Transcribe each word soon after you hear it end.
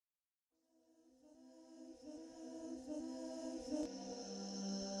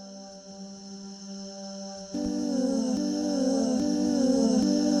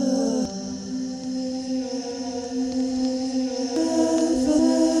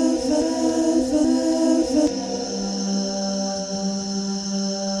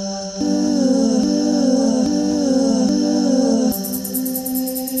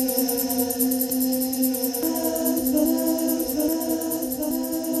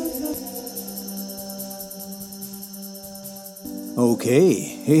Okay,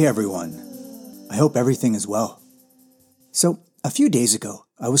 hey everyone. I hope everything is well. So, a few days ago,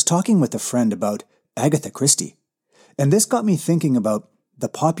 I was talking with a friend about Agatha Christie, and this got me thinking about the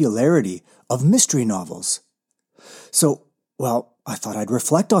popularity of mystery novels. So, I thought I'd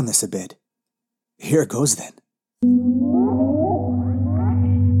reflect on this a bit. Here goes then.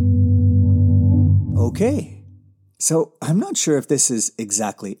 Okay, so I'm not sure if this is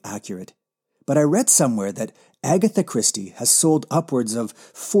exactly accurate, but I read somewhere that Agatha Christie has sold upwards of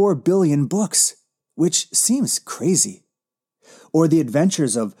 4 billion books, which seems crazy. Or The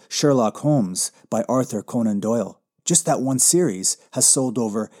Adventures of Sherlock Holmes by Arthur Conan Doyle. Just that one series has sold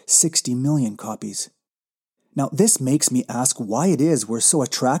over 60 million copies. Now, this makes me ask why it is we're so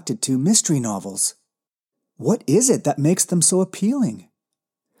attracted to mystery novels. What is it that makes them so appealing?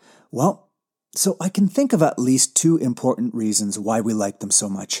 Well, so I can think of at least 2 important reasons why we like them so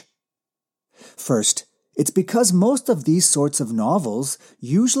much. First, it's because most of these sorts of novels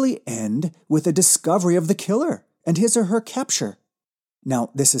usually end with a discovery of the killer and his or her capture.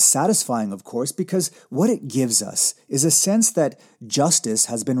 Now, this is satisfying, of course, because what it gives us is a sense that justice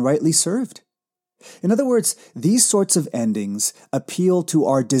has been rightly served. In other words, these sorts of endings appeal to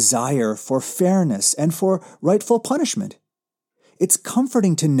our desire for fairness and for rightful punishment. It's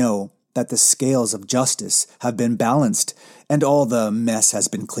comforting to know that the scales of justice have been balanced and all the mess has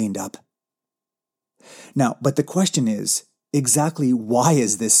been cleaned up. Now, but the question is, exactly why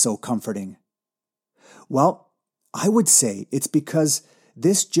is this so comforting? Well, I would say it's because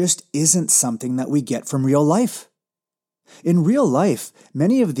this just isn't something that we get from real life. In real life,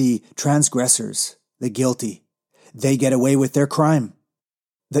 many of the transgressors, the guilty, they get away with their crime.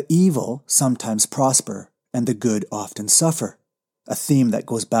 The evil sometimes prosper, and the good often suffer. A theme that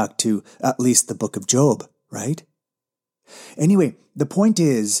goes back to at least the book of Job, right? Anyway, the point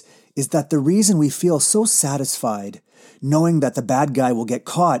is that the reason we feel so satisfied knowing that the bad guy will get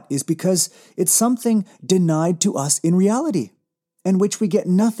caught is because it's something denied to us in reality, and which we get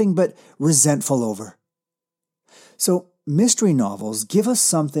nothing but resentful over. So, mystery novels give us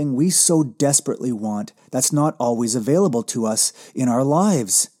something we so desperately want that's not always available to us in our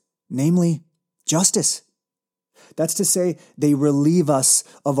lives, namely, justice. That's to say, they relieve us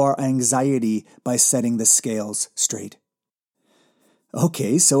of our anxiety by setting the scales straight.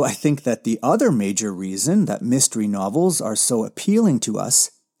 Okay, so I think that the other major reason that mystery novels are so appealing to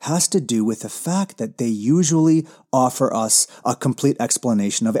us has to do with the fact that they usually offer us a complete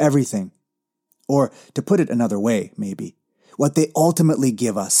explanation of everything. Or, to put it another way, maybe, what they ultimately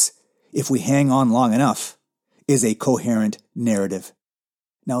give us, if we hang on long enough, is a coherent narrative.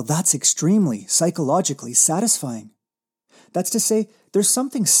 Now that's extremely psychologically satisfying. That's to say, there's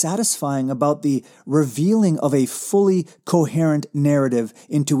something satisfying about the revealing of a fully coherent narrative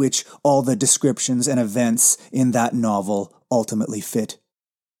into which all the descriptions and events in that novel ultimately fit.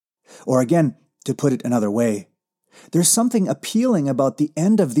 Or again, to put it another way, there's something appealing about the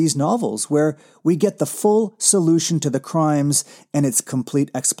end of these novels where we get the full solution to the crimes and its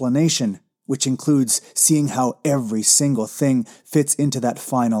complete explanation, which includes seeing how every single thing fits into that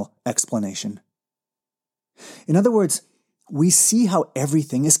final explanation. In other words, we see how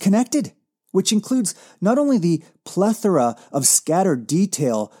everything is connected, which includes not only the plethora of scattered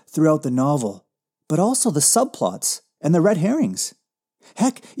detail throughout the novel, but also the subplots and the red herrings.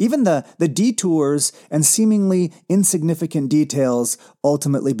 Heck, even the detours and seemingly insignificant details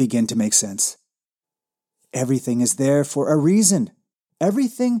ultimately begin to make sense. Everything is there for a reason.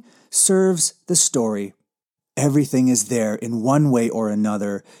 Everything serves the story. Everything is there in one way or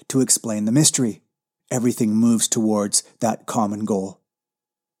another to explain the mystery. Everything moves towards that common goal.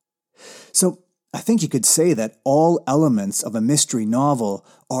 So, I think you could say that all elements of a mystery novel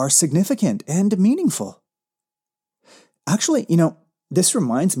are significant and meaningful. Actually, this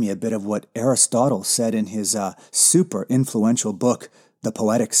reminds me a bit of what Aristotle said in his super influential book, The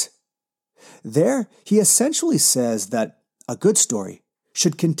Poetics. There, he essentially says that a good story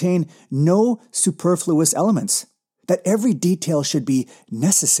should contain no superfluous elements, that every detail should be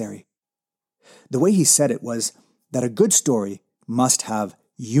necessary. The way he said it was that a good story must have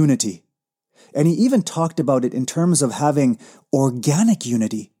unity. And he even talked about it in terms of having organic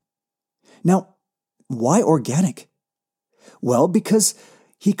unity. Now, why organic? Well, because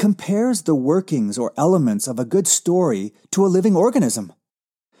he compares the workings or elements of a good story to a living organism.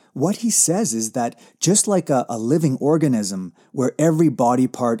 What he says is that just like a living organism, where every body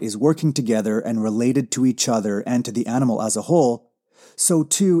part is working together and related to each other and to the animal as a whole, so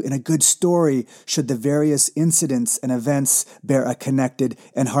too in a good story should the various incidents and events bear a connected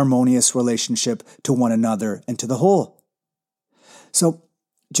and harmonious relationship to one another and to the whole. So,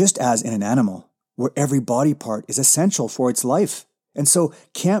 just as in an animal, where every body part is essential for its life and so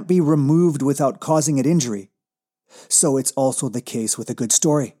can't be removed without causing it injury. So it's also the case with a good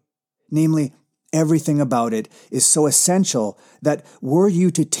story. Namely, everything about it is so essential that were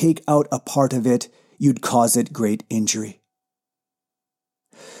you to take out a part of it, you'd cause it great injury.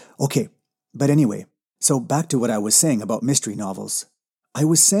 Okay, but anyway, so back to what I was saying about mystery novels. I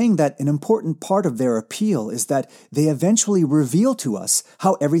was saying that an important part of their appeal is that they eventually reveal to us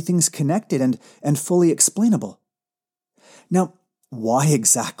how everything's connected and fully explainable. Now, why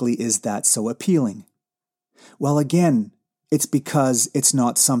exactly is that so appealing? Well, again, it's because it's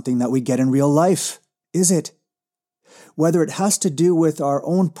not something that we get in real life, is it? Whether it has to do with our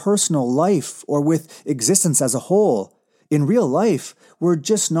own personal life or with existence as a whole, in real life, we're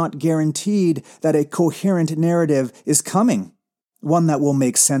just not guaranteed that a coherent narrative is coming, one that will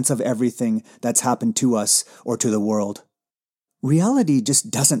make sense of everything that's happened to us or to the world. Reality just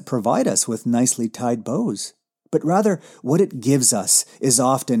doesn't provide us with nicely tied bows, but rather what it gives us is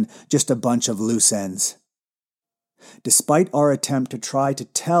often just a bunch of loose ends. Despite our attempt to try to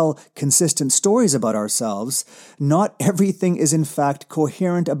tell consistent stories about ourselves, not everything is in fact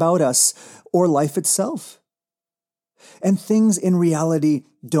coherent about us or life itself. And things in reality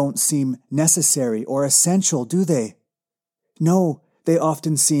don't seem necessary or essential, do they? No, they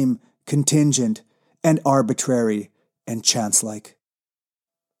often seem contingent and arbitrary and chance-like.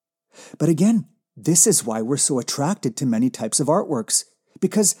 But again, this is why we're so attracted to many types of artworks,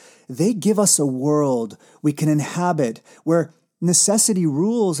 because they give us a world we can inhabit where necessity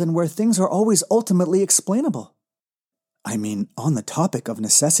rules and where things are always ultimately explainable. I mean, on the topic of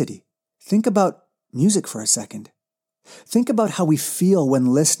necessity, think about music for a second. Think about how we feel when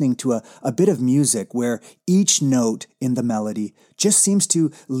listening to a bit of music where each note in the melody just seems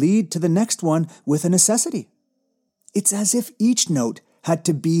to lead to the next one with a necessity. It's as if each note had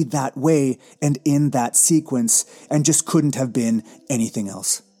to be that way and in that sequence and just couldn't have been anything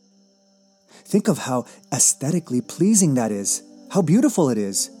else. Think of how aesthetically pleasing that is, how beautiful it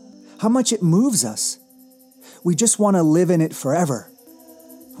is, how much it moves us. We just want to live in it forever.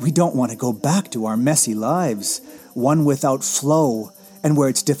 We don't want to go back to our messy lives, one without flow and where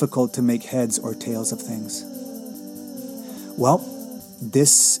it's difficult to make heads or tails of things. Well,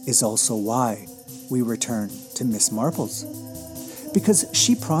 this is also why we return to Miss Marple's. Because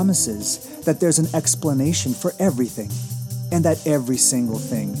she promises that there's an explanation for everything and that every single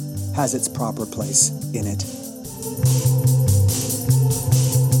thing has its proper place in it.